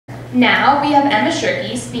Now we have Emma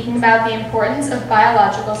Shirkey speaking about the importance of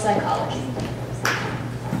biological psychology.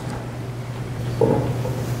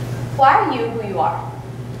 Why are you who you are?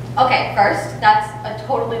 Okay, first, that's a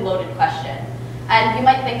totally loaded question. And you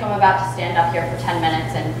might think I'm about to stand up here for 10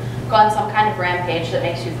 minutes and go on some kind of rampage that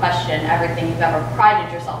makes you question everything you've ever prided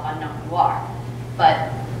yourself on knowing you are.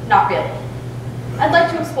 But not really. I'd like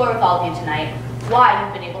to explore with all of you tonight why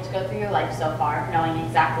you've been able to go through your life so far knowing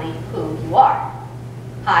exactly who you are.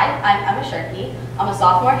 Hi, I'm Emma Shirkey. I'm a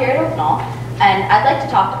sophomore here at Oak Knoll, and I'd like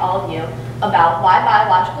to talk to all of you about why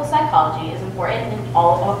biological psychology is important in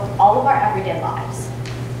all of our everyday lives.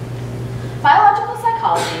 Biological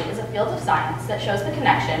psychology is a field of science that shows the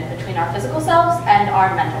connection between our physical selves and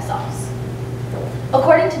our mental selves.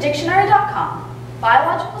 According to dictionary.com,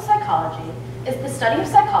 biological psychology is the study of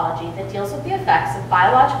psychology that deals with the effects of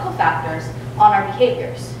biological factors on our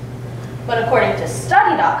behaviors. But according to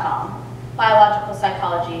study.com, biological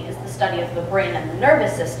psychology is the study of the brain and the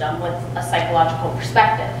nervous system with a psychological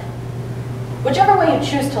perspective. Whichever way you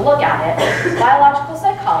choose to look at it, biological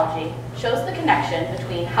psychology shows the connection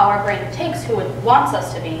between how our brain takes who it wants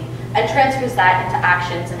us to be and transfers that into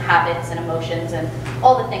actions and habits and emotions and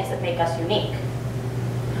all the things that make us unique.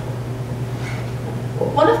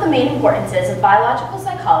 One of the main importances of biological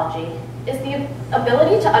psychology is the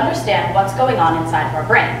ability to understand what's going on inside of our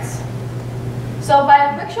brains. So by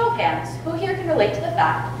a quick show of hands, who here can relate to the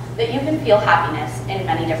fact that you can feel happiness in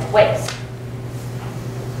many different ways?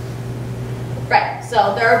 Right,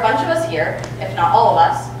 so there are a bunch of us here, if not all of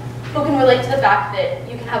us, who can relate to the fact that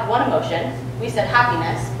you can have one emotion. We said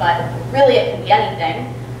happiness, but really it can be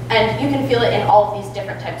anything, and you can feel it in all of these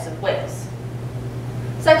different types of ways.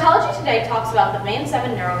 Psychology today talks about the main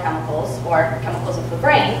 7 neurochemicals, or chemicals of the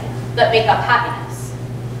brain, that make up happiness.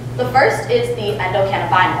 The first is the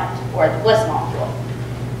endocannabinoid, or the bliss molecule.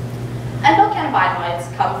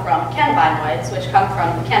 Endocannabinoids come from cannabinoids, which come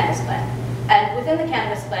from the cannabis plant. And within the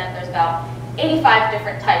cannabis plant, there's about 85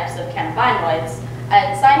 different types of cannabinoids,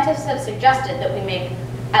 and scientists have suggested that we make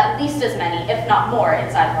at least as many, if not more,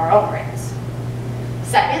 inside of our own brains.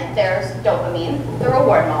 Second, there's dopamine, the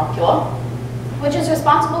reward molecule, which is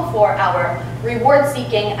responsible for our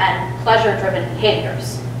reward-seeking and pleasure-driven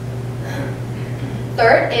behaviors.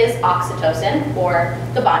 Third is oxytocin, or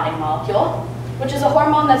the bonding molecule, which is a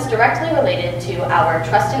hormone that's directly related to our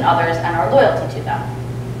trust in others and our loyalty to them.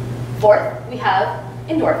 Fourth, we have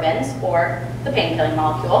endorphins, or the pain-killing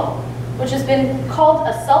molecule, which has been called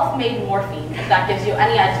a self-made morphine, if that gives you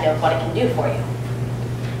any idea of what it can do for you.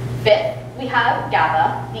 Fifth, we have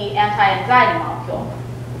GABA, the anti-anxiety molecule.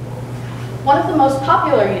 One of the most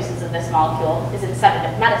popular uses of this molecule is in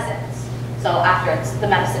sedative medicines. So after the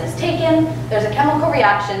medicine is taken, there's a chemical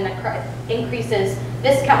reaction that increases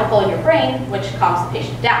this chemical in your brain, which calms the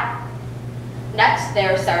patient down. Next,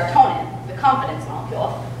 there's serotonin, the confidence molecule,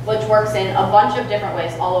 which works in a bunch of different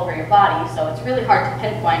ways all over your body, so it's really hard to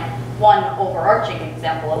pinpoint one overarching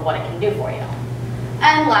example of what it can do for you.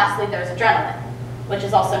 And lastly, there's adrenaline, which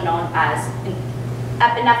is also known as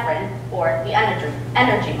epinephrine, or the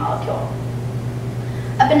energy molecule.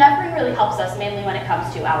 Epinephrine really helps us mainly when it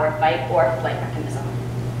comes to our fight or flight mechanism.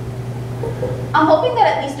 I'm hoping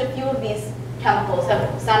that at least a few of these chemicals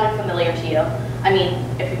have sounded familiar to you. I mean,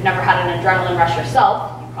 if you've never had an adrenaline rush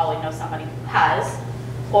yourself, you probably know somebody who has.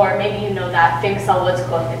 Or maybe you know that famous Elle Woods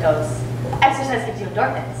quote that goes, "Exercise gives you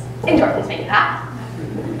endorphins. Endorphins make you happy."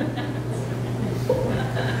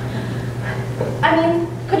 I mean,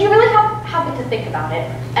 could you really have it to think about it?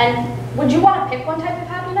 And would you want to pick one type of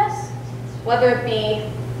happiness? Whether it be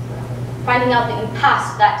finding out that you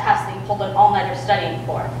passed that test that you pulled an all-nighter studying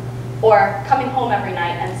for, or coming home every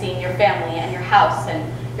night and seeing your family and your house and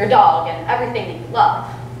your dog and everything that you love.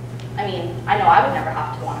 I mean, I know I would never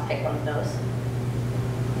have to want to pick one of those.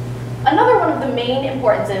 Another one of the main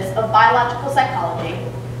importances of biological psychology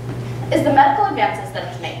is the medical advances that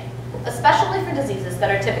it's made, especially for diseases that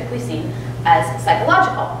are typically seen as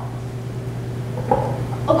psychological.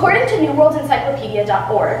 According to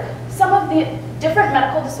newworldsencyclopedia.org, some of the different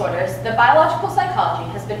medical disorders that biological psychology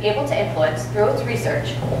has been able to influence through its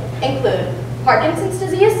research include Parkinson's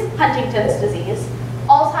disease, Huntington's disease,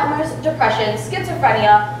 Alzheimer's, depression,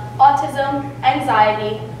 schizophrenia, autism,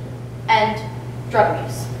 anxiety, and drug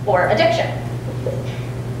abuse, or addiction.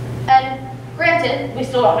 And granted, we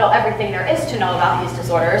still don't know everything there is to know about these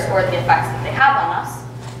disorders or the effects that they have on us,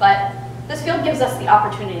 but this field gives us the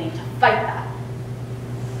opportunity to fight that.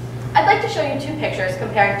 I'd like to show you 2 pictures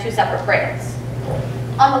comparing 2 separate brains.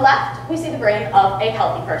 On the left, we see the brain of a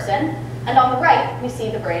healthy person, and on the right, we see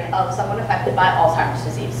the brain of someone affected by Alzheimer's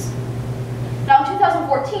disease. Now in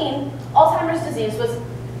 2014, Alzheimer's disease was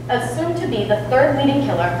assumed to be the third leading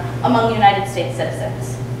killer among United States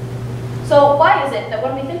citizens. So why is it that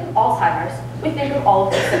when we think of Alzheimer's, we think of all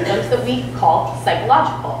of the symptoms that we call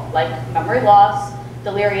psychological, like memory loss,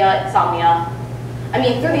 deliria, insomnia? I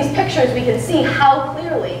mean, through these pictures, we can see how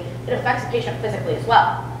clearly it affects a patient physically as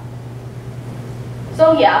well.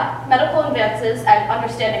 So yeah, medical advances and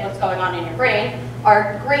understanding what's going on in your brain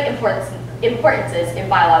are great importances in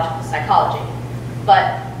biological psychology.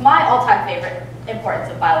 But my all-time favorite importance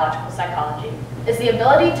of biological psychology is the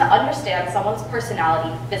ability to understand someone's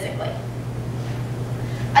personality physically.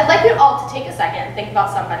 I'd like you all to take a second and think about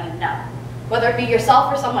somebody you know. Whether it be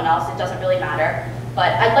yourself or someone else, it doesn't really matter,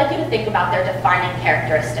 but I'd like you to think about their defining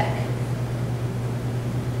characteristic.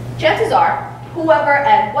 Chances are, whoever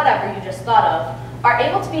and whatever you just thought of are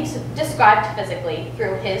able to be described physically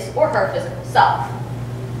through his or her physical self.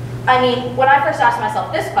 I mean, when I first asked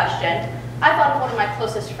myself this question, I thought of one of my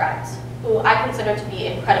closest friends, who I consider to be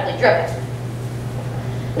incredibly driven.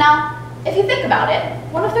 Now, if you think about it,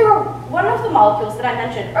 one of the molecules that I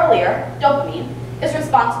mentioned earlier, dopamine, is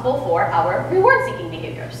responsible for our reward-seeking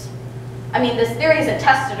behaviors. I mean, this theory isn't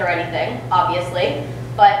tested or anything, obviously,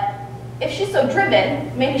 but if she's so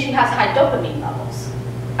driven, maybe she has high dopamine levels.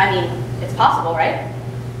 I mean, it's possible, right?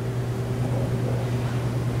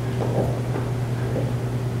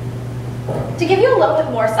 To give you a little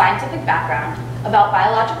bit more scientific background about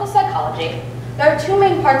biological psychology, there are two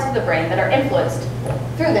main parts of the brain that are influenced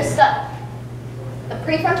through this study: the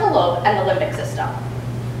prefrontal lobe and the limbic system.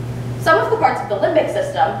 Some of the parts of the limbic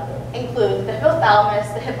system include the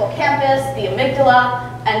hypothalamus, the hippocampus, the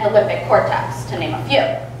amygdala, and the limbic cortex, to name a few.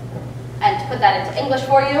 And to put that into English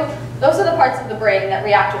for you, those are the parts of the brain that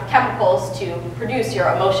react with chemicals to produce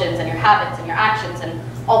your emotions and your habits and your actions and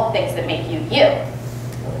all the things that make you you.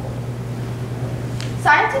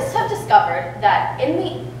 Scientists have discovered that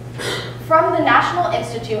from the National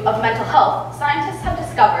Institute of Mental Health, scientists have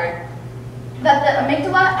discovered that the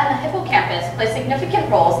amygdala and the hippocampus play significant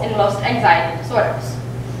roles in most anxiety disorders.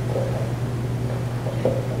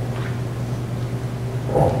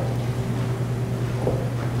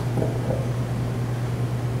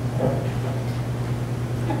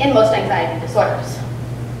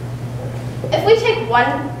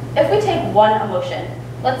 If we take one emotion,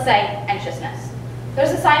 let's say anxiousness,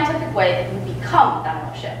 there's a scientific way that you become that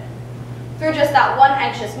emotion. Through just that one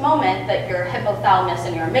anxious moment that your hypothalamus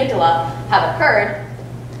and your amygdala have occurred,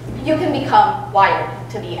 you can become wired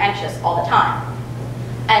to be anxious all the time.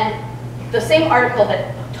 And the same article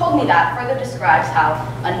that told me that further describes how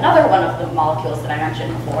another one of the molecules that I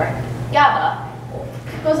mentioned before, GABA,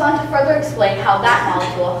 goes on to further explain how that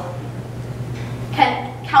molecule can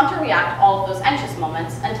counter-react all of those anxious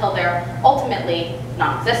moments until they're ultimately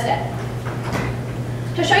non-existent.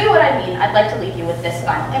 To show you what I mean, I'd like to leave you with this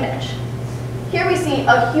final image. Here we see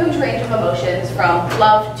a huge range of emotions from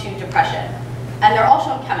love to depression, and they're all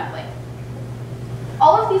shown chemically.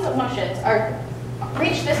 All of these emotions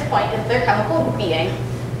reach this point in their chemical being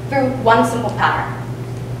through one simple pattern: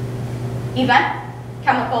 event,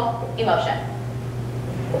 chemical, emotion.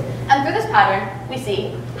 And through this pattern, we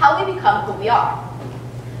see how we become who we are.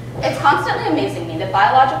 It's constantly amazing me that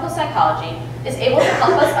biological psychology is able to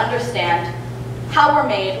help us understand how we're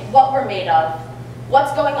made, what we're made of,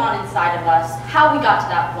 what's going on inside of us, how we got to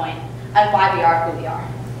that point, and why we are who we are.